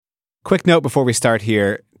Quick note before we start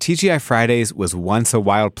here, TGI Fridays was once a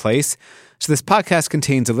wild place, so this podcast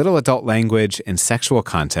contains a little adult language and sexual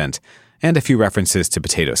content, and a few references to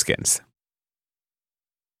potato skins.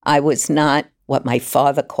 I was not what my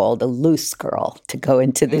father called a loose girl to go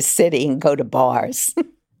into the city and go to bars.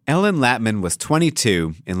 Ellen Latman was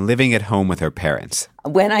 22 and living at home with her parents.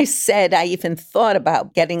 When I said I even thought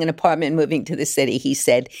about getting an apartment and moving to the city, he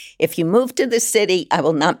said, if you move to the city, I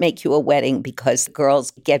will not make you a wedding because girls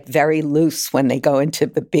get very loose when they go into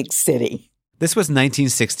the big city. This was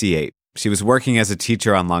 1968. She was working as a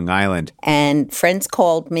teacher on Long Island. And friends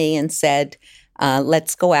called me and said,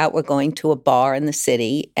 let's go out. We're going to a bar in the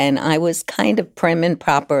city. And I was kind of prim and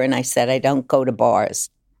proper, and I said, I don't go to bars.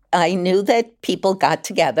 I knew that people got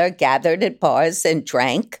together, gathered at bars and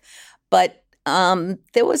drank, but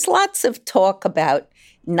there was lots of talk about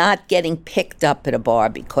not getting picked up at a bar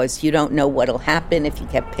because you don't know what'll happen if you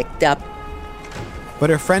get picked up. But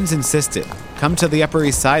her friends insisted. Come to the Upper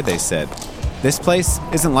East Side, they said. This place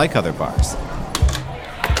isn't like other bars.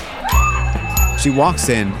 She walks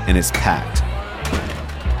in and it's packed.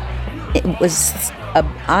 It was an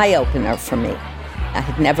eye-opener for me. I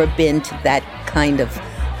had never been to that kind of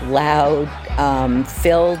loud,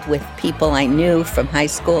 filled with people I knew from high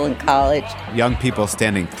school and college. Young people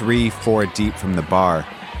standing 3-4 deep from the bar.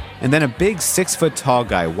 And then a big 6-foot-tall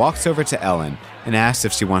guy walks over to Ellen and asks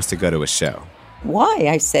if she wants to go to a show. Why?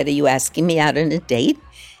 I said, are you asking me out on a date?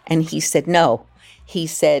 And he said, no. He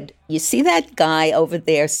said, you see that guy over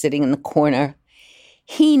there sitting in the corner?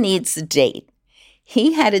 He needs a date.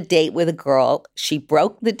 He had a date with a girl. She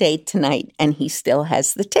broke the date tonight, and he still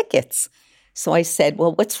has the tickets. So I said,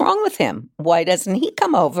 well, what's wrong with him? Why doesn't he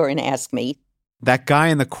come over and ask me? That guy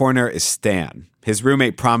in the corner is Stan. His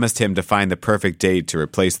roommate promised him to find the perfect date to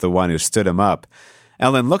replace the one who stood him up.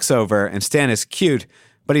 Ellen looks over, and Stan is cute,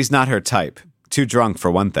 but he's not her type. Too drunk,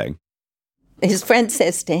 for one thing. His friend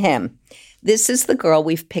says to him, this is the girl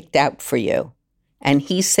we've picked out for you. And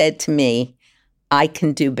he said to me, I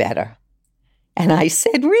can do better. And I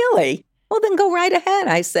said, really? Well, then go right ahead.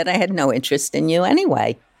 I said I had no interest in you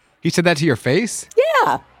anyway. He said that to your face?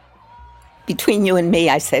 Yeah. Between you and me,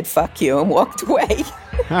 I said, fuck you, and walked away.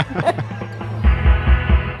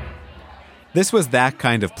 This was that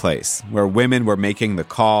kind of place, where women were making the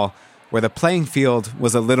call, where the playing field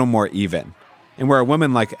was a little more even, and where a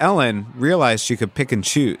woman like Ellen realized she could pick and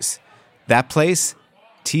choose. That place?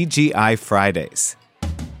 TGI Fridays.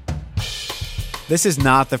 This is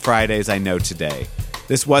not the Fridays I know today.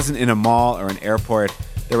 This wasn't in a mall or an airport.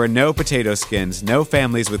 There were no potato skins, no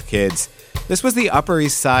families with kids. This was the Upper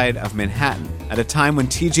East Side of Manhattan at a time when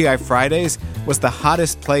TGI Fridays was the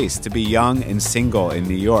hottest place to be young and single in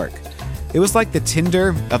New York. It was like the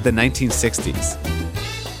Tinder of the 1960s.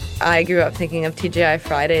 I grew up thinking of TGI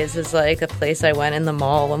Fridays as like a place I went in the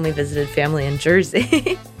mall when we visited family in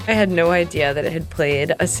Jersey. I had no idea that it had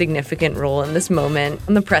played a significant role in this moment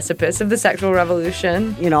on the precipice of the sexual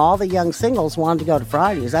revolution. You know, all the young singles wanted to go to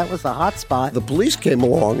Fridays. That was the hot spot. The police came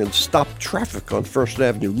along and stopped traffic on First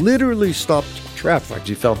Avenue, literally stopped traffic.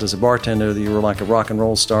 You felt as a bartender that you were like a rock and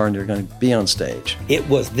roll star and you're going to be on stage. It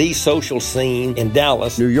was the social scene in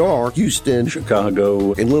Dallas, New York, Houston,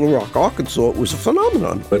 Chicago, in Little Rock, Arkansas. It was a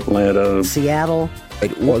phenomenon. Atlanta, Seattle.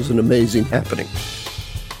 It was an amazing happening.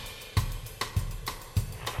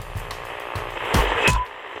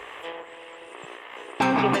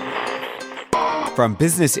 From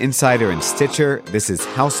Business Insider and Stitcher, this is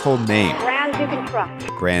Household Name. Brands you can trust.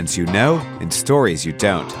 Brands you know and stories you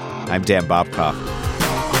don't. I'm Dan Bobkoff.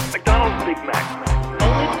 McDonald's Big Mac.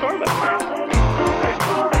 Only Starbucks.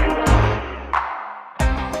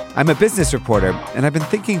 I'm a business reporter, and I've been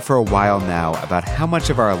thinking for a while now about how much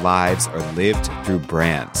of our lives are lived through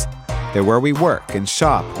brands. They're where we work and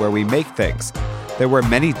shop, where we make things. They're where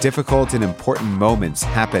many difficult and important moments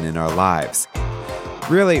happen in our lives.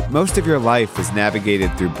 Really, most of your life is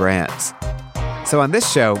navigated through brands. So on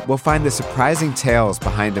this show, we'll find the surprising tales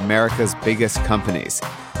behind America's biggest companies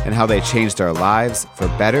and how they changed our lives for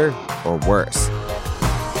better or worse.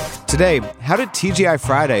 Today, how did TGI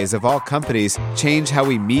Fridays, of all companies, change how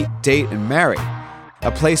we meet, date, and marry?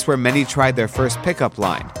 A place where many tried their first pickup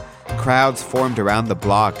line. Crowds formed around the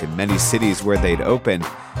block in many cities where they'd opened.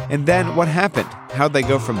 And then what happened? How'd they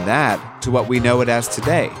go from that to what we know it as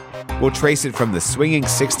today? We'll trace it from the swinging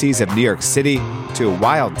 60s of New York City to a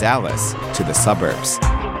wild Dallas to the suburbs.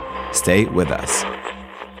 Stay with us.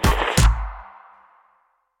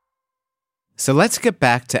 So let's get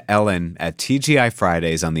back to Ellen at TGI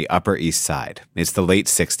Fridays on the Upper East Side. It's the late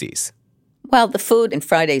 60s. Well, the food in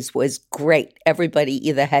Fridays was great. Everybody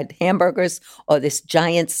either had hamburgers or this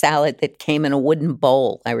giant salad that came in a wooden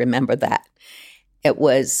bowl. I remember that. It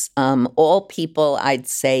was all people, I'd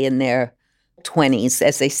say, in their 20s,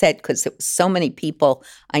 as they said, because it was so many people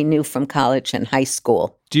I knew from college and high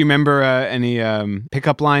school. Do you remember any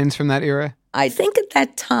pickup lines from that era? I think at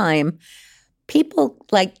that time, people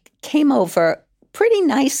came over pretty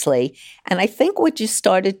nicely. And I think what you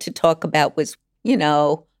started to talk about was,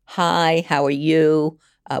 hi, how are you?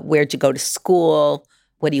 Where'd you go to school?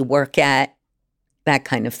 What do you work at? That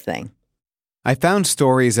kind of thing. I found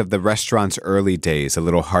stories of the restaurant's early days a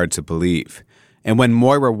little hard to believe. And when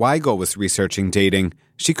Moira Weigel was researching dating,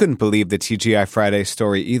 she couldn't believe the TGI Fridays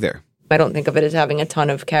story either. I don't think of it as having a ton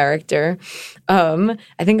of character. I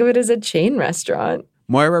think of it as a chain restaurant.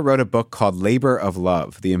 Moira wrote a book called Labor of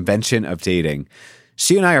Love, The Invention of Dating.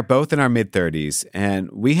 She and I are both in our mid-30s,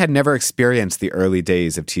 and we had never experienced the early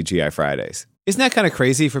days of TGI Fridays. Isn't that kind of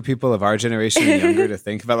crazy for people of our generation and younger to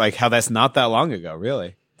think about how that's not that long ago,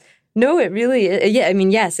 really? No, it really is. Yeah,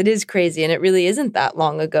 yes, it is crazy, and it really isn't that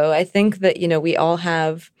long ago. I think that, we all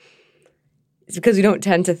have, it's because we don't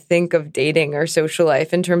tend to think of dating or social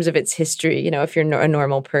life in terms of its history, if you're a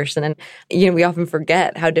normal person. And, we often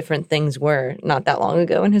forget how different things were not that long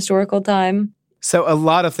ago in historical time. So a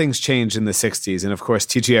lot of things changed in the 60s, and of course,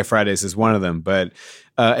 TGI Fridays is one of them. But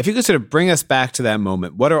if you could sort of bring us back to that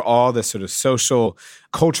moment, what are all the sort of social,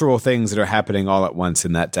 cultural things that are happening all at once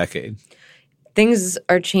in that decade? Things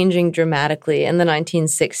are changing dramatically in the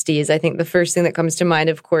 1960s. I think the first thing that comes to mind,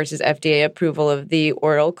 of course, is FDA approval of the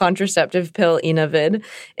oral contraceptive pill Enovid.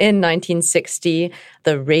 In 1960,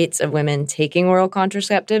 the rates of women taking oral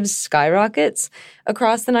contraceptives skyrockets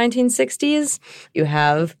across the 1960s. You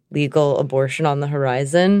have legal abortion on the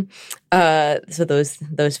horizon. So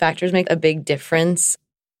those factors make a big difference.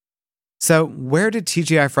 So where did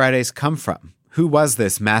TGI Fridays come from? Who was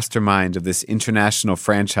this mastermind of this international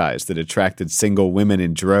franchise that attracted single women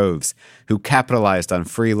in droves, who capitalized on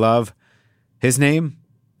free love? His name?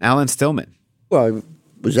 Alan Stillman. Well, I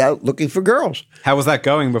was out looking for girls. How was that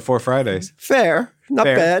going before Fridays? Fair. Not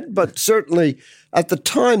bad, but certainly at the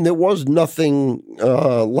time there was nothing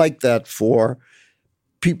like that for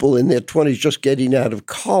people in their 20s just getting out of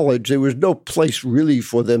college. There was no place really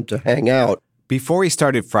for them to hang out. Before he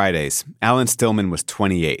started Fridays, Alan Stillman was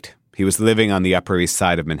 28. He was living on the Upper East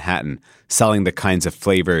Side of Manhattan, selling the kinds of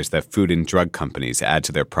flavors that food and drug companies add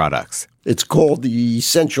to their products. It's called the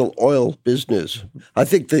essential oil business. I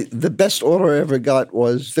think the best order I ever got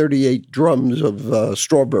was 38 drums of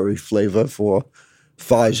strawberry flavor for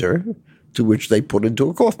Pfizer, to which they put into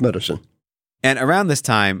a cough medicine. And around this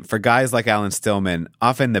time, for guys like Alan Stillman,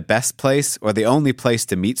 often the best place or the only place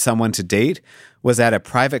to meet someone to date was at a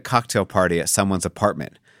private cocktail party at someone's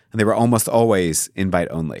apartment. And they were almost always invite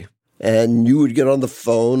only. And you would get on the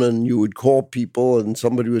phone and you would call people and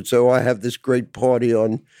somebody would say, oh, I have this great party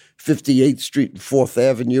on 58th Street and 4th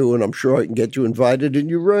Avenue, and I'm sure I can get you invited. And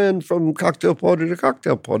you ran from cocktail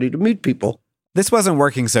party to meet people. This wasn't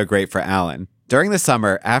working so great for Alan. During the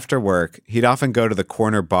summer, after work, he'd often go to the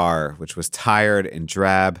corner bar, which was tired and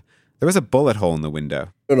drab. There was a bullet hole in the window.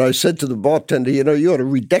 And I said to the bartender, you ought to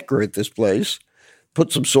redecorate this place.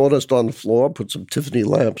 Put some sawdust on the floor, put some Tiffany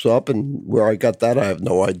lamps up, and where I got that, I have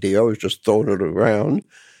no idea. I was just throwing it around.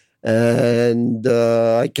 And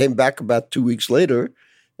I came back about 2 weeks later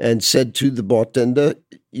and said to the bartender,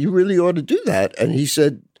 you really ought to do that. And he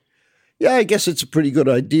said, yeah, I guess it's a pretty good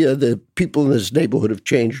idea. The people in this neighborhood have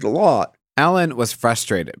changed a lot. Alan was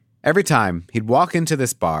frustrated. Every time he'd walk into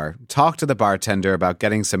this bar, talk to the bartender about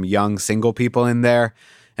getting some young single people in there,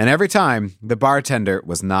 and every time the bartender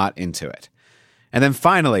was not into it. And then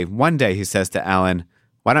finally, one day he says to Alan,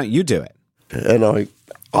 why don't you do it? And I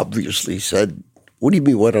obviously said, what do you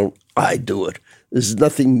mean, why don't I do it? There's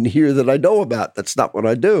nothing here that I know about. That's not what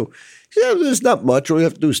I do. He said, there's not much. All you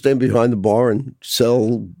have to do is stand behind the bar and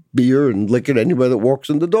sell beer and liquor to anybody that walks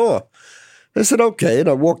in the door. I said, okay, and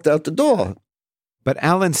I walked out the door. But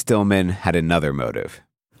Alan Stillman had another motive.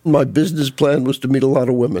 My business plan was to meet a lot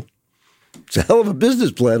of women. It's a hell of a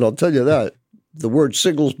business plan, I'll tell you that. The word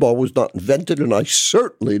singles bar was not invented, and I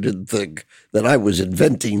certainly didn't think that I was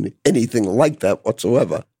inventing anything like that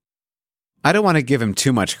whatsoever. I don't want to give him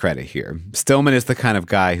too much credit here. Stillman is the kind of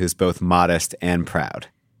guy who's both modest and proud.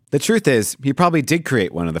 The truth is, he probably did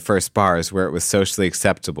create one of the first bars where it was socially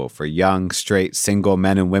acceptable for young, straight, single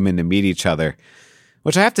men and women to meet each other,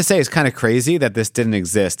 which I have to say is kind of crazy that this didn't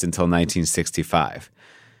exist until 1965.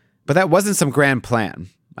 But that wasn't some grand plan.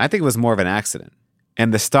 I think it was more of an accident.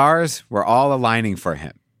 And the stars were all aligning for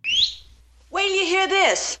him. Wait till you hear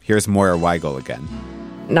this. Here's Moira Weigel again.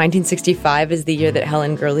 1965 is the year that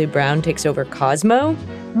Helen Gurley Brown takes over Cosmo.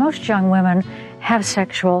 Most young women have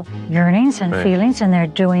sexual yearnings and feelings, and they're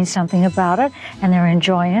doing something about it, and they're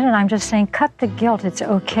enjoying it. And I'm just saying, cut the guilt. It's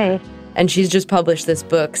okay. And she's just published this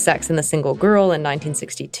book, Sex and the Single Girl, in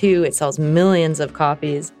 1962. It sells millions of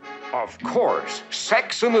copies. Of course,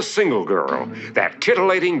 Sex and the Single Girl, that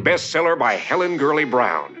titillating bestseller by Helen Gurley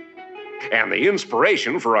Brown. And the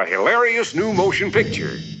inspiration for a hilarious new motion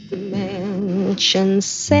picture. Mention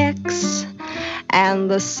sex,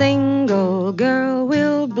 and the single girl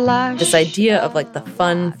will blush. This idea of like the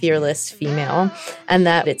fun, fearless female, and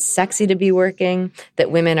that it's sexy to be working,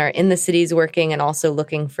 that women are in the cities working and also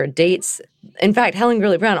looking for dates. In fact, Helen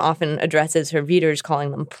Gurley Brown often addresses her readers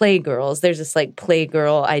calling them playgirls. There's this like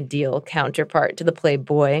playgirl ideal counterpart to the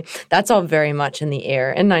playboy. That's all very much in the air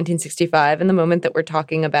in 1965, in the moment that we're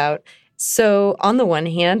talking about. So on the one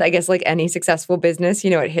hand, I guess like any successful business,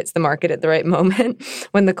 it hits the market at the right moment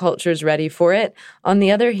when the culture's ready for it. On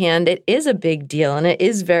the other hand, it is a big deal, and it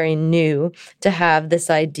is very new to have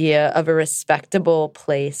this idea of a respectable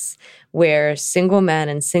place where single men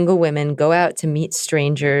and single women go out to meet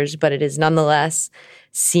strangers, but it is nonetheless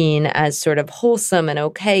seen as sort of wholesome and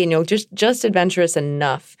okay, just adventurous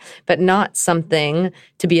enough, but not something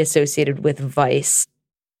to be associated with vice.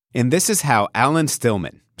 And this is how Alan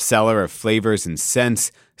Stillman, seller of flavors and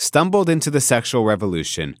scents, stumbled into the sexual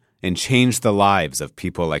revolution and changed the lives of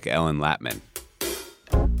people like Ellen Latman.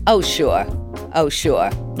 Oh, sure.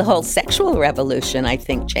 The whole sexual revolution, I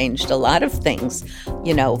think, changed a lot of things.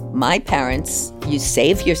 My parents, you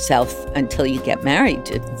save yourself until you get married.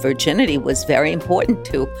 Virginity was very important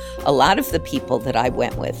to a lot of the people that I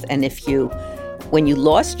went with. And when you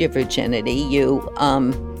lost your virginity,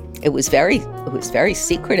 it was very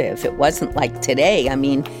secretive. It wasn't like today. I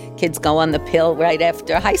mean, kids go on the pill right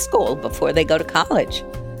after high school before they go to college.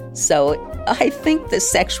 So I think the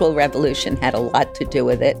sexual revolution had a lot to do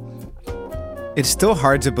with it. It's still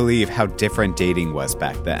hard to believe how different dating was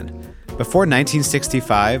back then. Before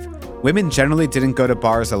 1965, women generally didn't go to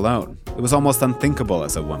bars alone. It was almost unthinkable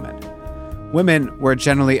as a woman. Women were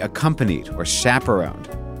generally accompanied or chaperoned.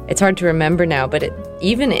 It's hard to remember now, but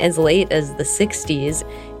even as late as the 60s,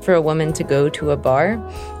 for a woman to go to a bar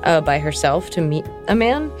by herself to meet a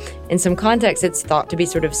man, in some contexts, it's thought to be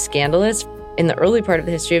sort of scandalous. In the early part of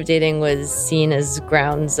the history of dating was seen as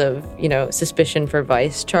grounds of, suspicion for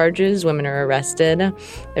vice charges. Women are arrested.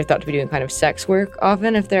 They're thought to be doing kind of sex work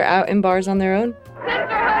often if they're out in bars on their own.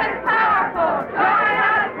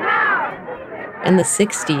 In the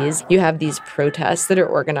 60s, you have these protests that are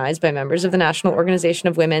organized by members of the National Organization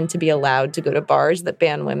of Women to be allowed to go to bars that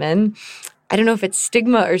ban women. I don't know if it's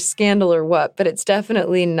stigma or scandal or what, but it's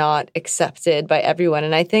definitely not accepted by everyone.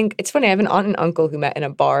 And I think it's funny, I have an aunt and uncle who met in a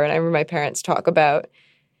bar, and I remember my parents talk about,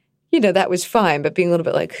 that was fine, but being a little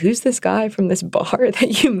bit like, who's this guy from this bar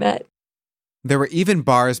that you met? There were even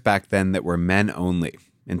bars back then that were men only,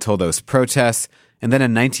 until those protests, and then a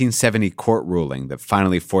 1970 court ruling that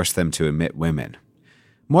finally forced them to admit women.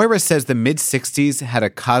 Moira says the mid-60s had a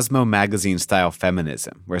Cosmo magazine-style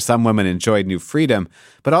feminism, where some women enjoyed new freedom,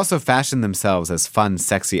 but also fashioned themselves as fun,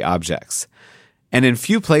 sexy objects. And in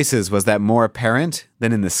few places was that more apparent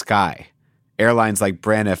than in the sky. Airlines like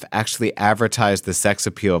Braniff actually advertised the sex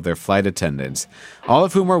appeal of their flight attendants, all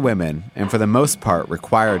of whom were women, and for the most part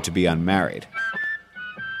required to be unmarried.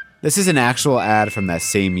 This is an actual ad from that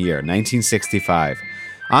same year, 1965.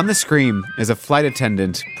 On the screen is a flight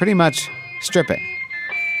attendant pretty much stripping.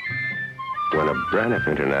 When a Braniff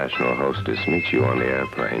International hostess meets you on the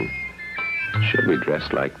airplane, she'll be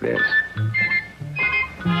dressed like this.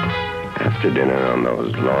 After dinner on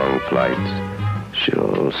those long flights,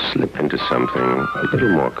 she'll slip into something a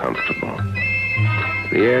little more comfortable.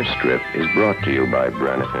 The airstrip is brought to you by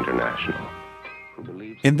Braniff International.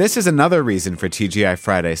 And this is another reason for TGI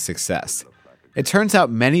Fridays' success. It turns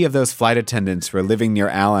out many of those flight attendants were living near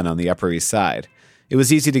Allen on the Upper East Side. It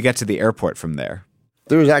was easy to get to the airport from there.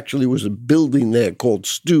 There was a building there called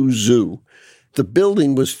Stu Zoo. The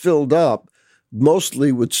building was filled up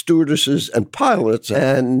mostly with stewardesses and pilots.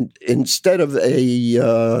 And instead of a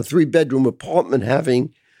 3-bedroom apartment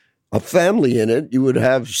having a family in it, you would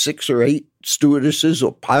have 6 or 8 stewardesses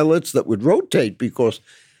or pilots that would rotate because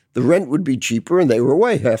the rent would be cheaper and they were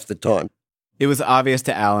away half the time. It was obvious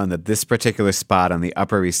to Allen that this particular spot on the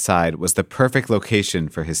Upper East Side was the perfect location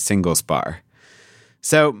for his singles bar.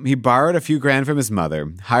 So he borrowed a few grand from his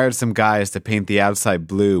mother, hired some guys to paint the outside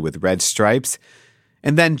blue with red stripes,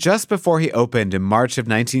 and then just before he opened in March of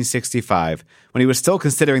 1965, when he was still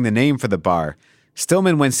considering the name for the bar,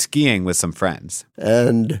 Stillman went skiing with some friends.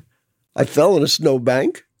 And I fell in a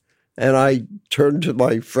snowbank, and I turned to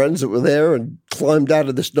my friends that were there and climbed out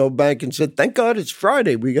of the snowbank and said, "Thank God it's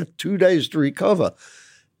Friday. We got 2 days to recover."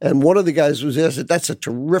 And one of the guys was there, said, "That's a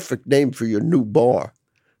terrific name for your new bar."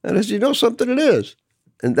 And I said, "You know something, it is."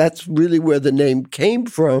 And that's really where the name came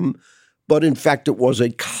from. But in fact, it was a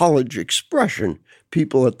college expression.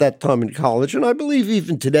 People at that time in college, and I believe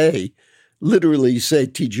even today, literally say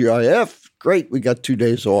TGIF, great, we got 2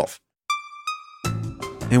 days off.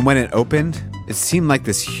 And when it opened, it seemed like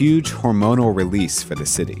this huge hormonal release for the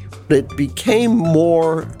city. It became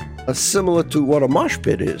more similar to what a mosh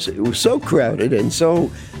pit is. It was so crowded and so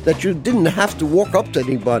that you didn't have to walk up to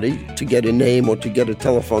anybody to get a name or to get a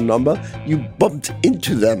telephone number. You bumped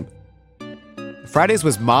into them. Fridays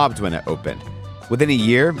was mobbed when it opened. Within a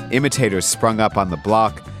year, imitators sprung up on the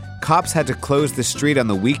block. Cops had to close the street on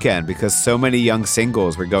the weekend because so many young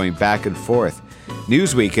singles were going back and forth.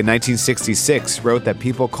 Newsweek in 1966 wrote that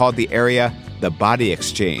people called the area the Body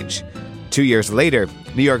Exchange. 2 years later,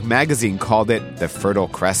 New York Magazine called it the Fertile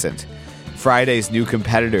Crescent. Friday's new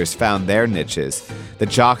competitors found their niches. The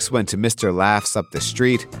jocks went to Mr. Laughs up the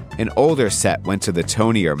street. An older set went to the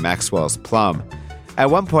Tony or Maxwell's Plum. At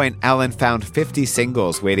one point, Alan found 50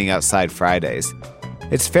 singles waiting outside Fridays.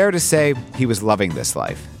 It's fair to say he was loving this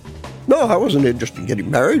life. No, I wasn't interested in getting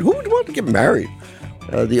married. Who would want to get married?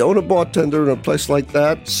 The owner-bartender in a place like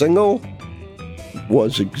that, single,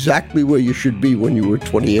 was exactly where you should be when you were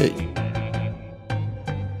 28.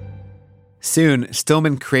 Soon,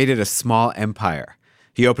 Stillman created a small empire.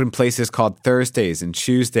 He opened places called Thursdays and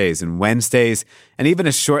Tuesdays and Wednesdays, and even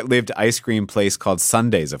a short-lived ice cream place called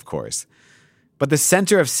Sundays, of course. But the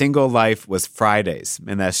center of single life was Fridays,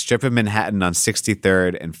 in that strip of Manhattan on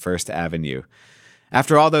 63rd and 1st Avenue.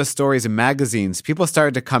 After all those stories in magazines, people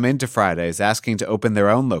started to come into Fridays asking to open their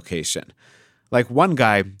own location. Like one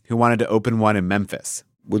guy who wanted to open one in Memphis.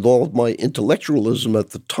 With all of my intellectualism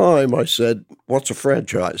at the time, I said, what's a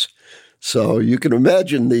franchise? So you can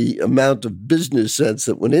imagine the amount of business sense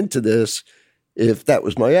that went into this if that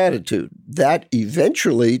was my attitude. That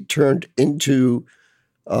eventually turned into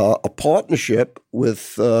a partnership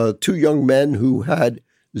with two young men who had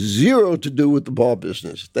zero to do with the bar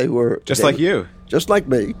business. They were like you. Just like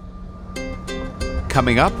me.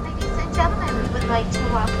 Coming up, Ladies and gentlemen, we would like to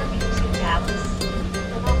welcome you to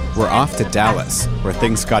Dallas. We're off to Dallas, where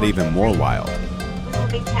things got even more wild.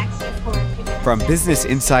 From Business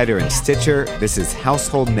Insider and Stitcher, this is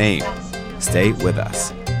Household Name. Stay with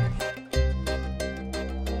us.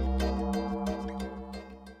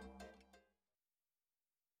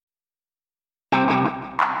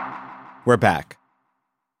 We're back.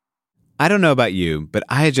 I don't know about you, but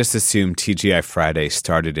I had just assumed TGI Fridays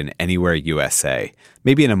started in Anywhere, USA,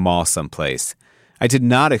 maybe in a mall someplace. I did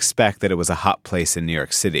not expect that it was a hot place in New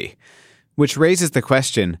York City, which raises the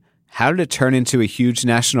question, how did it turn into a huge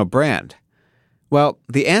national brand? Well,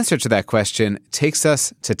 the answer to that question takes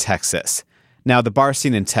us to Texas. Now, the bar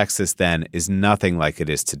scene in Texas then is nothing like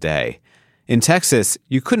it is today. In Texas,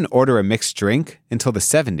 you couldn't order a mixed drink until the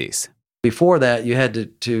 70s. Before that, you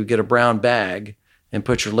had to get a brown bag and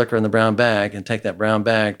put your liquor in the brown bag and take that brown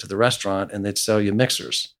bag to the restaurant, and they'd sell you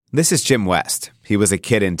mixers. This is Jim West. He was a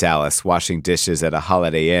kid in Dallas washing dishes at a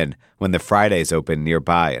Holiday Inn when the Fridays opened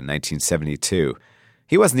nearby in 1972.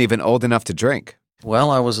 He wasn't even old enough to drink.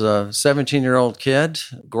 Well, I was a 17-year-old kid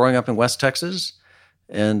growing up in West Texas,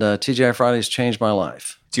 and TGI Fridays changed my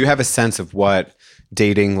life. Do you have a sense of what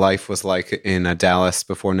dating life was like in Dallas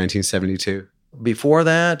before 1972? Before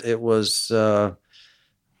that, it was...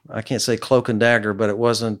 I can't say cloak and dagger, but it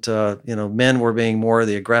wasn't, men were being more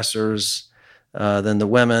the aggressors than the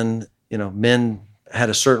women. Men had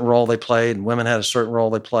a certain role they played and women had a certain role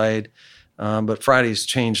they played. But Fridays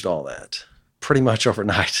changed all that pretty much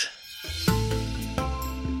overnight.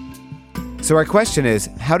 So our question is,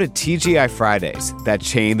 how did TGI Fridays, that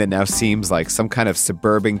chain that now seems like some kind of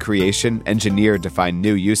suburban creation engineered to find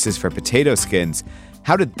new uses for potato skins,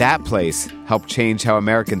 how did that place help change how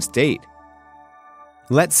Americans date?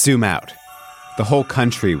 Let's zoom out. The whole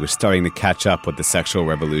country was starting to catch up with the sexual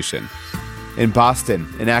revolution. In Boston,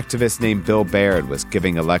 an activist named Bill Baird was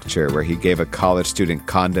giving a lecture where he gave a college student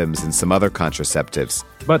condoms and some other contraceptives.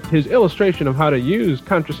 But his illustration of how to use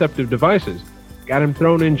contraceptive devices got him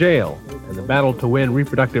thrown in jail, and the battle to win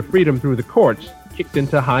reproductive freedom through the courts kicked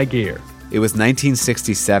into high gear. It was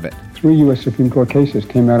 1967. 3 U.S. Supreme Court cases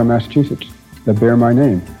came out of Massachusetts that bear my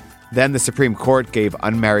name. Then the Supreme Court gave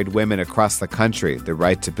unmarried women across the country the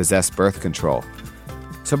right to possess birth control.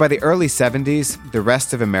 So by the early 70s, the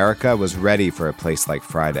rest of America was ready for a place like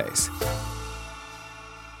Fridays.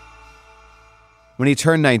 When he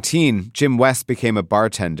turned 19, Jim West became a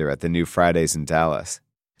bartender at the new Fridays in Dallas.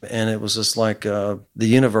 And it was just like the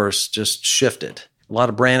universe just shifted. A lot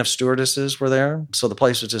of brand stewardesses were there. So the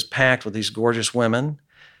place was just packed with these gorgeous women.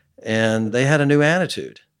 And they had a new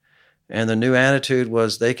attitude. And the new attitude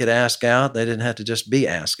was they could ask out. They didn't have to just be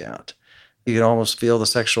asked out. You could almost feel the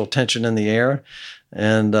sexual tension in the air.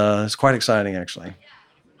 And it's quite exciting, actually.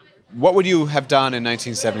 What would you have done in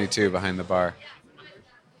 1972 behind the bar?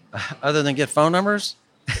 Other than get phone numbers?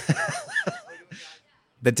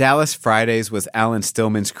 The Dallas Fridays was Alan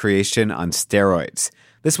Stillman's creation on steroids.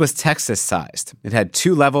 This was Texas-sized. It had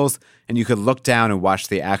 2 levels, and you could look down and watch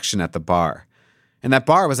the action at the bar. And that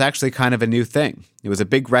bar was actually kind of a new thing. It was a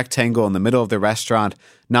big rectangle in the middle of the restaurant,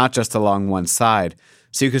 not just along one side,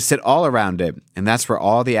 so you could sit all around it, and that's where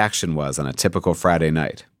all the action was on a typical Friday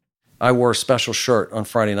night. I wore a special shirt on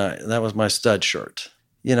Friday night, and that was my stud shirt.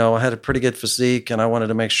 You know, I had a pretty good physique, and I wanted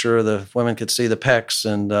to make sure the women could see the pecs,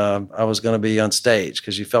 and I was going to be on stage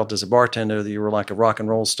because you felt as a bartender that you were like a rock and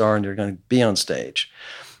roll star and you're going to be on stage.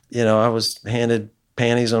 You know, I was handed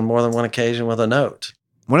panties on more than one occasion with a note.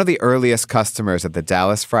 One of the earliest customers at the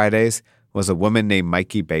Dallas Fridays was a woman named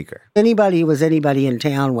Mikey Baker. Anybody who was anybody in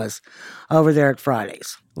town was over there at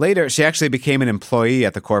Fridays. Later, she actually became an employee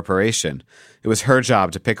at the corporation. It was her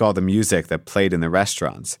job to pick all the music that played in the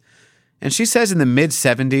restaurants. And she says in the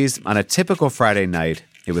mid-'70s, on a typical Friday night,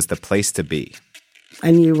 it was the place to be.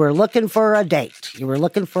 And you were looking for a date. You were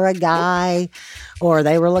looking for a guy, or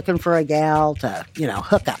they were looking for a gal to,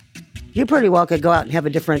 hook up. You pretty well could go out and have a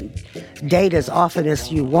different date as often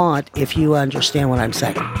as you want if you understand what I'm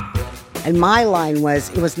saying. And my line was,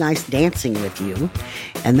 it was nice dancing with you.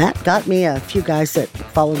 And that got me a few guys that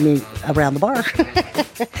followed me around the bar.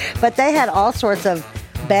 But they had all sorts of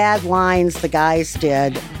bad lines the guys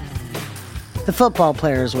did. The football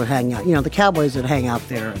players would hang out. The Cowboys would hang out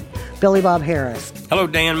there. Billy Bob Harris. Hello,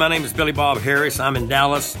 Dan. My name is Billy Bob Harris. I'm in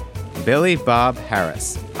Dallas. Billy Bob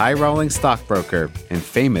Harris, high-rolling stockbroker and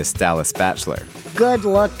famous Dallas bachelor. Good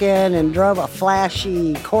looking and drove a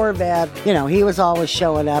flashy Corvette. He was always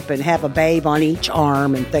showing up and have a babe on each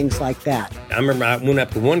arm and things like that. I remember I went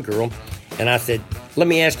up to one girl and I said, let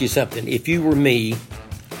me ask you something. If you were me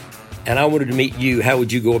and I wanted to meet you, how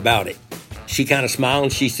would you go about it? She kind of smiled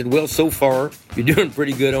and she said, well, so far, you're doing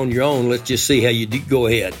pretty good on your own. Let's just see how you do. Go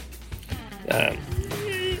ahead.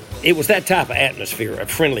 It was that type of atmosphere, a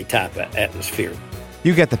friendly type of atmosphere.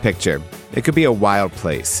 You get the picture. It could be a wild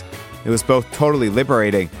place. It was both totally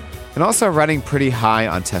liberating and also running pretty high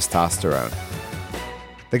on testosterone.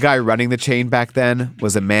 The guy running the chain back then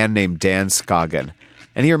was a man named Dan Scoggin,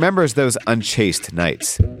 and he remembers those unchaste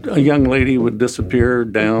nights. A young lady would disappear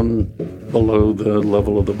down below the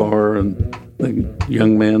level of the bar, and the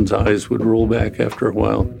young man's eyes would roll back after a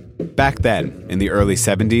while. Back then, in the early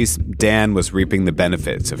 70s, Dan was reaping the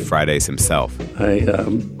benefits of Fridays himself. I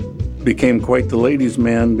became quite the ladies'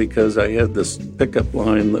 man because I had this pickup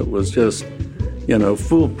line that was just,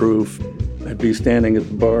 foolproof. I'd be standing at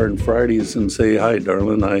the bar on Fridays and say, hi,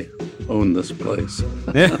 darling, I own this place.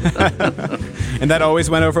 And that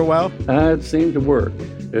always went over well? It seemed to work.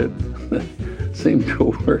 It seemed to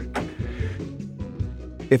work.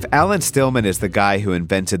 If Alan Stillman is the guy who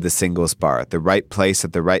invented the singles bar at the right place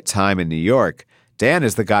at the right time in New York, Dan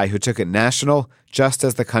is the guy who took it national just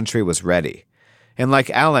as the country was ready. And like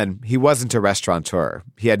Alan, he wasn't a restaurateur.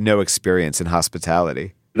 He had no experience in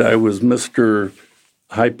hospitality. I was Mr.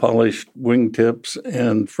 High-polished wingtips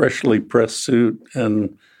and freshly pressed suit,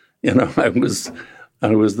 and I was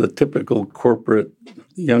the typical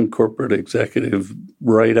young corporate executive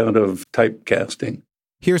right out of typecasting.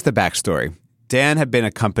 Here's the backstory. Dan had been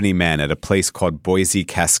a company man at a place called Boise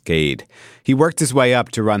Cascade. He worked his way up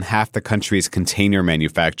to run half the country's container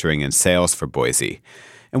manufacturing and sales for Boise.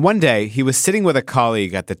 And one day, he was sitting with a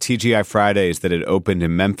colleague at the TGI Fridays that had opened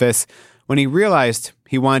in Memphis when he realized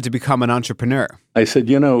he wanted to become an entrepreneur. I said,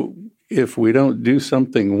 if we don't do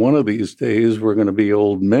something one of these days, we're going to be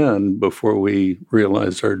old men before we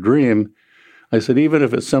realize our dream. I said, even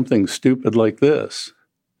if it's something stupid like this.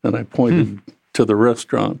 And I pointed to the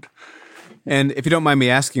restaurant. And if you don't mind me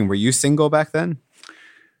asking, were you single back then?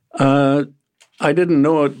 I didn't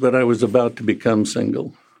know it, but I was about to become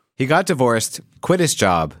single. He got divorced, quit his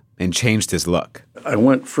job, and changed his look. I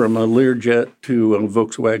went from a Learjet to a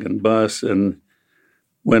Volkswagen bus and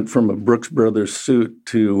went from a Brooks Brothers suit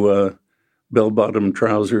to bell-bottom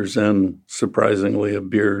trousers and, surprisingly, a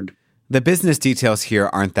beard. The business details here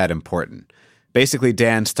aren't that important. Basically,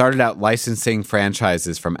 Dan started out licensing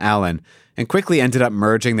franchises from Alan and quickly ended up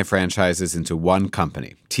merging the franchises into one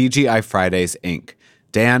company, TGI Fridays, Inc.,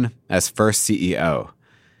 Dan as first CEO.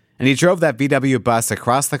 And he drove that VW bus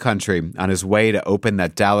across the country on his way to open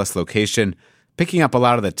that Dallas location, picking up a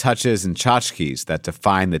lot of the touches and tchotchkes that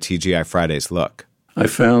define the TGI Fridays look. I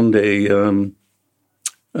found a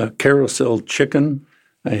carousel chicken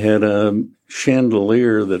I had a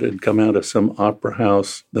chandelier that had come out of some opera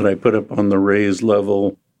house that I put up on the raised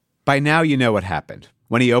level. By now you know what happened.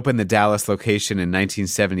 When he opened the Dallas location in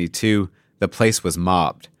 1972, the place was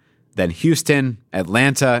mobbed. Then Houston,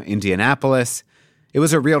 Atlanta, Indianapolis. It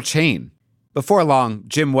was a real chain. Before long,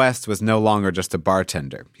 Jim West was no longer just a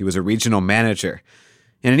bartender. He was a regional manager.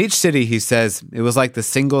 And in each city, he says, it was like the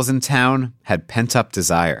singles in town had pent-up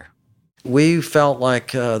desire. We felt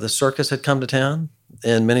like the circus had come to town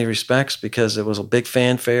in many respects because it was a big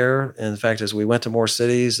fanfare. In fact, as we went to more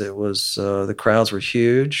cities, it was the crowds were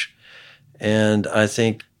huge. And I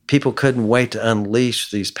think people couldn't wait to unleash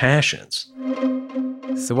these passions.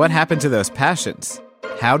 So what happened to those passions?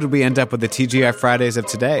 How did we end up with the TGI Fridays of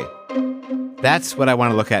today? That's what I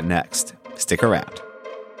want to look at next. Stick around.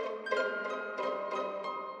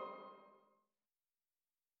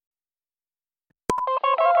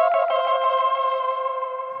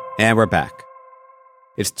 And we're back.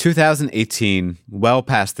 It's 2018, well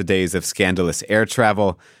past the days of scandalous air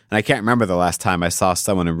travel, and I can't remember the last time I saw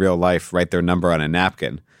someone in real life write their number on a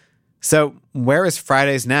napkin. So, where is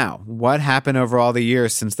Fridays now? What happened over all the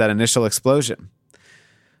years since that initial explosion?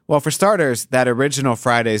 Well, for starters, that original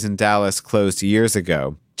Fridays in Dallas closed years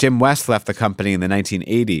ago. Jim West left the company in the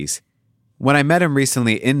 1980s. When I met him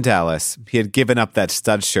recently in Dallas, he had given up that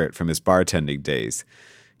stud shirt from his bartending days.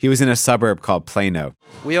 He was in a suburb called Plano.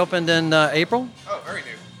 We opened in April. Oh, very new.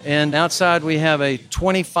 And outside we have a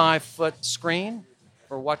 25-foot screen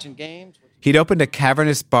for watching games. He'd opened a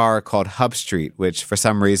cavernous bar called Hub Street, which for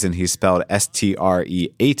some reason he spelled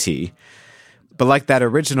Streat. But like that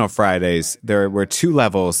original Fridays, there were 2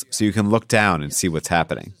 levels so you can look down and see what's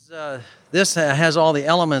happening. This has all the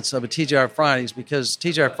elements of a TGI Fridays because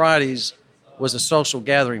TGI Fridays was a social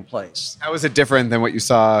gathering place. How is it different than what you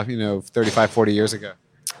saw, 35, 40 years ago?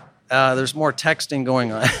 There's more texting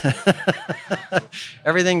going on.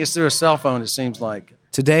 Everything is through a cell phone, it seems like.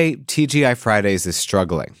 Today, TGI Fridays is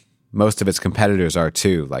struggling. Most of its competitors are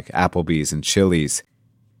too, like Applebee's and Chili's.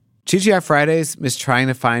 TGI Fridays is trying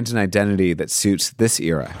to find an identity that suits this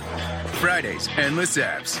era. Fridays, endless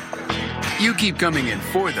apps. You keep coming in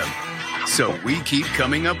for them, so we keep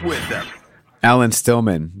coming up with them. Alan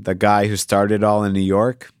Stillman, the guy who started it all in New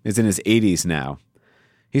York, is in his 80s now.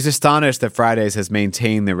 He's astonished that Fridays has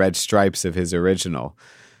maintained the red stripes of his original.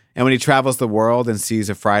 And when he travels the world and sees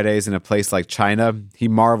a Fridays in a place like China, he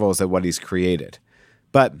marvels at what he's created.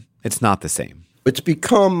 But it's not the same. It's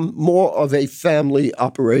become more of a family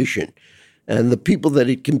operation. And the people that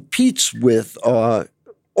it competes with are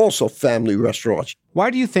also family restaurants. Why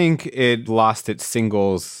do you think it lost its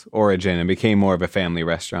singles origin and became more of a family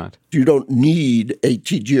restaurant? You don't need a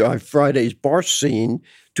TGI Fridays bar scene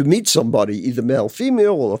to meet somebody, either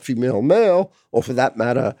male-female or female-male, or for that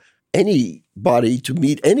matter, anybody to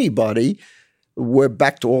meet anybody. We're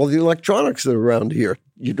back to all the electronics that are around here.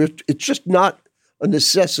 It's just not a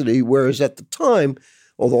necessity, whereas at the time,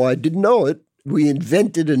 although I didn't know it, we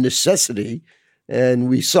invented a necessity and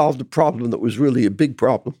we solved a problem that was really a big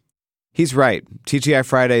problem. He's right. TGI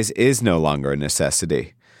Fridays is no longer a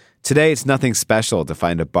necessity. Today, it's nothing special to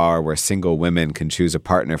find a bar where single women can choose a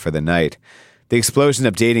partner for the night. The explosion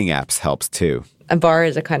of dating apps helps too. A bar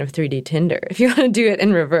is a kind of 3D Tinder, if you want to do it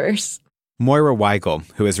in reverse. Moira Weigel,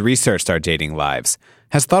 who has researched our dating lives,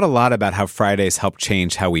 has thought a lot about how Fridays help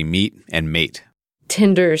change how we meet and mate.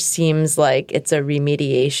 Tinder seems like it's a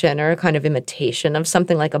remediation or a kind of imitation of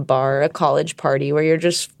something like a bar, a college party where you're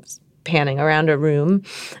just panning around a room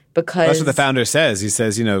because... That's what the founder says. He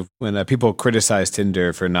says, when people criticize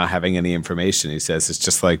Tinder for not having any information, he says it's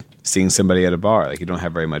just like seeing somebody at a bar. Like you don't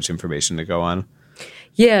have very much information to go on.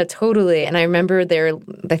 Yeah, totally. And I remember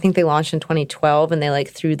I think they launched in 2012 and they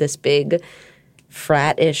threw this big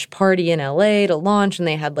frat-ish party in LA to launch, and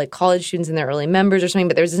they had college students and their early members or something,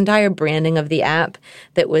 but there was this entire branding of the app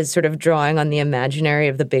that was sort of drawing on the imaginary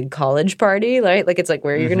of the big college party, right? It's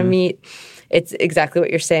where you're going to meet. It's exactly what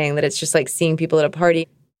you're saying, that it's just like seeing people at a party.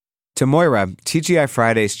 To Moira, TGI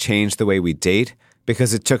Fridays changed the way we date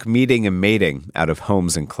because it took meeting and mating out of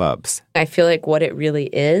homes and clubs. I feel like what it really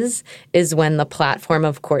is when the platform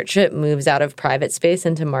of courtship moves out of private space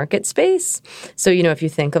into market space. So, if you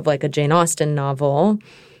think of a Jane Austen novel,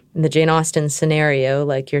 in the Jane Austen scenario,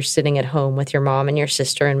 you're sitting at home with your mom and your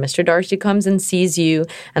sister and Mr. Darcy comes and sees you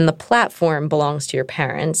and the platform belongs to your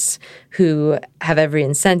parents who have every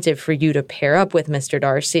incentive for you to pair up with Mr.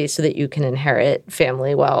 Darcy so that you can inherit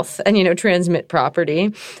family wealth and, transmit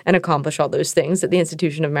property and accomplish all those things that the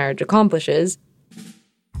institution of marriage accomplishes.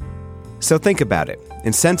 So think about it.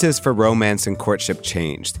 Incentives for romance and courtship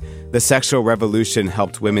changed. The sexual revolution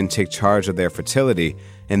helped women take charge of their fertility,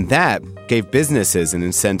 And that gave businesses an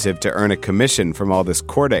incentive to earn a commission from all this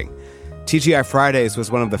courting. TGI Fridays was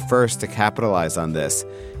one of the first to capitalize on this,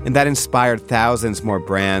 and that inspired thousands more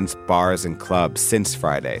brands, bars, and clubs since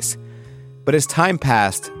Fridays. But as time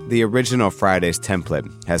passed, the original Fridays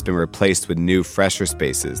template has been replaced with new, fresher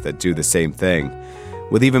spaces that do the same thing,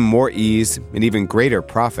 with even more ease and even greater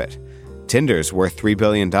profit. Tinder's worth $3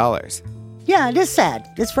 billion. Yeah, it is sad.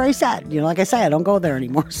 It's very sad. Like I say, I don't go there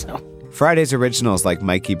anymore, so. Fridays originals like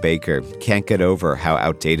Mikey Baker can't get over how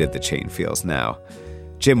outdated the chain feels now.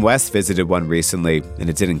 Jim West visited one recently, and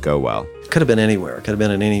it didn't go well. Could have been anywhere. Could have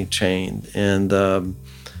been in any chain. And,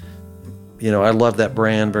 I love that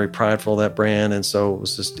brand, very prideful of that brand. And so it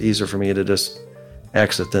was just easier for me to just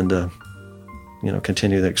exit than to,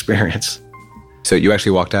 continue the experience. So you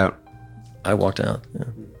actually walked out? I walked out, yeah.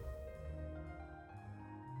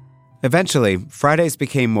 Eventually, Fridays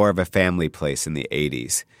became more of a family place in the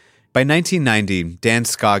 80s. By 1990, Dan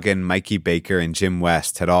Scoggin, Mikey Baker, and Jim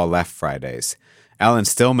West had all left Fridays. Alan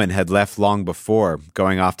Stillman had left long before,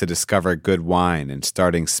 going off to discover good wine and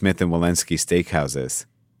starting Smith & Wollensky Steakhouses.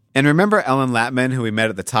 And remember Ellen Latman, who we met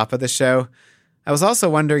at the top of the show? I was also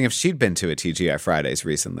wondering if she'd been to a TGI Fridays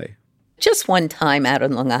recently. Just one time out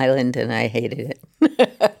on Long Island, and I hated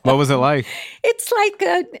it. What was it like? It's like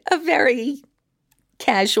a very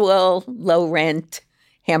casual, low-rent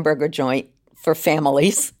hamburger joint for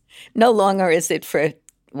families. No longer is it for,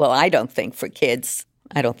 I don't think for kids.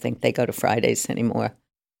 I don't think they go to Fridays anymore.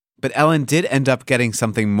 But Ellen did end up getting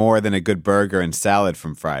something more than a good burger and salad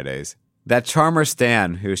from Fridays. That charmer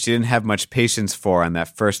Stan, who she didn't have much patience for on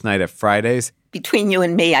that first night at Fridays. Between you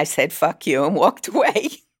and me, I said, fuck you, and walked away.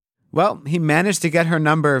 Well, he managed to get her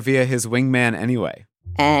number via his wingman anyway.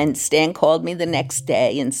 And Stan called me the next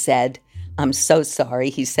day and said, I'm so sorry.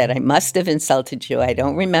 He said, I must have insulted you. I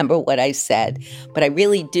don't remember what I said, but I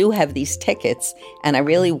really do have these tickets, and I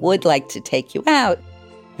really would like to take you out.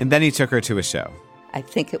 And then he took her to a show. I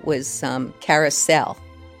think it was Carousel.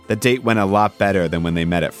 The date went a lot better than when they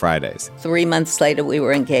met at Fridays. 3 months later, we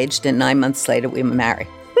were engaged, and 9 months later, we were married.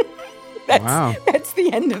 Wow. That's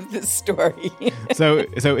the end of the story. So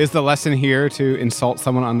is the lesson here to insult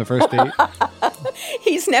someone on the first date?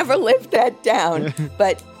 He's never lived that down.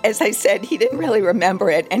 But as I said, he didn't really remember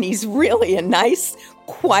it. And he's really a nice,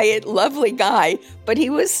 quiet, lovely guy. But he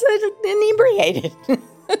was inebriated.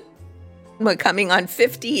 We're coming on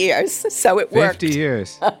 50 years, so it worked. 50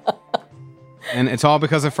 years. And it's all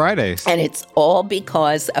because of Fridays. And it's all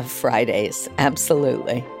because of Fridays.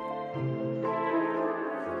 Absolutely.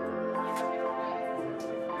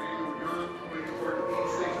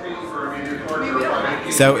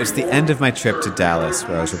 So it's the end of my trip to Dallas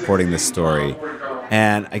where I was reporting this story.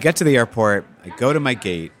 And I get to the airport, I go to my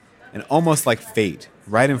gate, and almost like fate,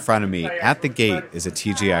 right in front of me, at the gate, is a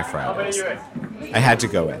TGI Fridays. I had to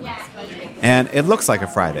go in. And it looks like a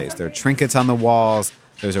Fridays. There are trinkets on the walls.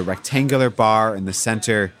 There's a rectangular bar in the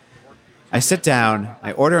center. I sit down,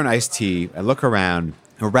 I order an iced tea, I look around.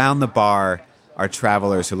 Around the bar are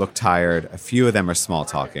travelers who look tired. A few of them are small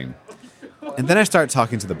talking. And then I start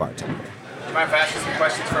talking to the bartender. Do you mind if I ask you some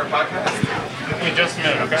questions for a podcast? Give me just a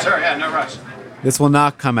minute, okay? Sure, yeah, no rush. This will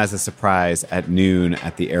not come as a surprise at noon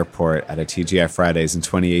at the airport at a TGI Fridays in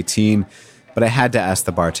 2018, but I had to ask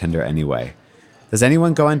the bartender anyway. Does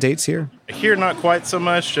anyone go on dates here? Here, not quite so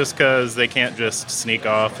much, just because they can't just sneak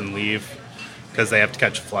off and leave because they have to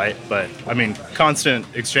catch a flight. But, constant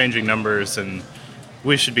exchanging numbers, and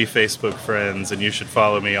we should be Facebook friends, and you should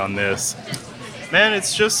follow me on this. Man,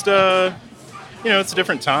 it's just, it's a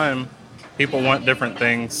different time. People want different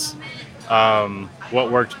things.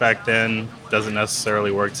 What worked back then doesn't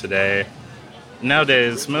necessarily work today.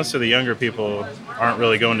 Nowadays, most of the younger people aren't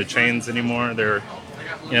really going to chains anymore. They're,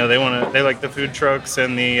 they like the food trucks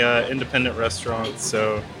and the independent restaurants.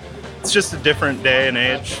 So it's just a different day and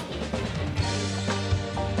age.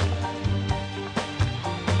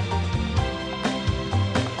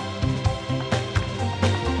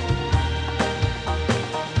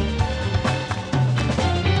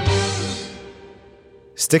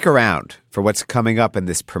 Stick around for what's coming up in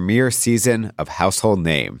this premiere season of Household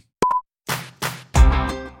Name.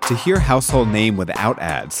 To hear Household Name without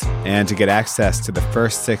ads and to get access to the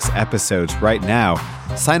first 6 episodes right now,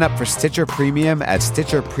 sign up for Stitcher Premium at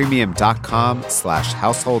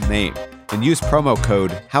stitcherpremium.com/householdname and use promo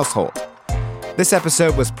code HOUSEHOLD. This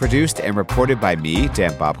episode was produced and reported by me,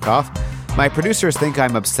 Dan Bobkoff. My producers think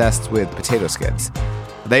I'm obsessed with potato skins.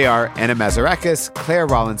 They are Anna Mazarakis, Claire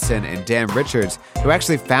Rawlinson, and Dan Richards, who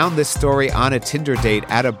actually found this story on a Tinder date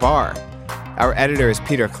at a bar. Our editor is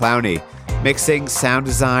Peter Clowney. Mixing, sound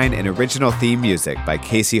design, and original theme music by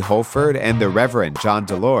Casey Holford and the Reverend John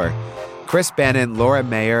Delore. Chris Bannon, Laura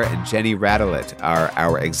Mayer, and Jenny Radelet are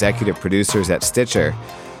our executive producers at Stitcher.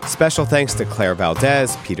 Special thanks to Claire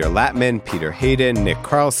Valdez, Peter Latman, Peter Hayden, Nick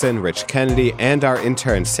Carlson, Rich Kennedy, and our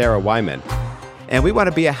intern, Sarah Wyman. And we want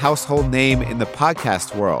to be a household name in the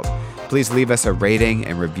podcast world. Please leave us a rating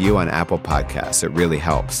and review on Apple Podcasts. It really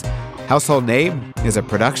helps. Household Name is a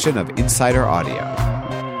production of Insider Audio.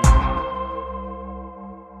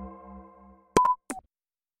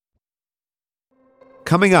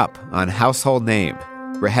 Coming up on Household Name,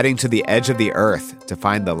 we're heading to the edge of the earth to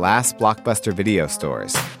find the last Blockbuster video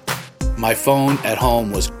stores. My phone at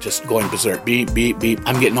home was just going berserk. Beep, beep, beep.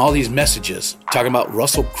 I'm getting all these messages talking about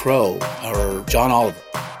Russell Crowe or John Oliver.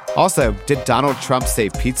 Also, did Donald Trump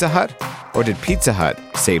save Pizza Hut? Or did Pizza Hut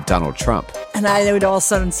save Donald Trump? And I would all of a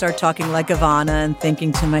sudden start talking like Ivana and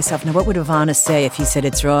thinking to myself, now what would Ivana say if he said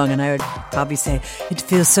it's wrong? And I would probably say, it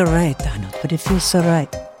feels so right, Donald, but it feels so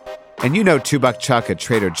right. And you know $2 Chuck at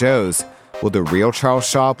Trader Joe's. Will the real Charles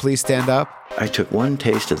Shaw please stand up? I took one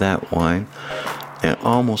taste of that wine and it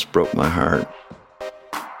almost broke my heart.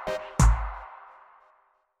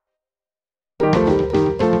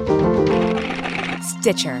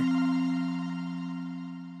 Stitcher.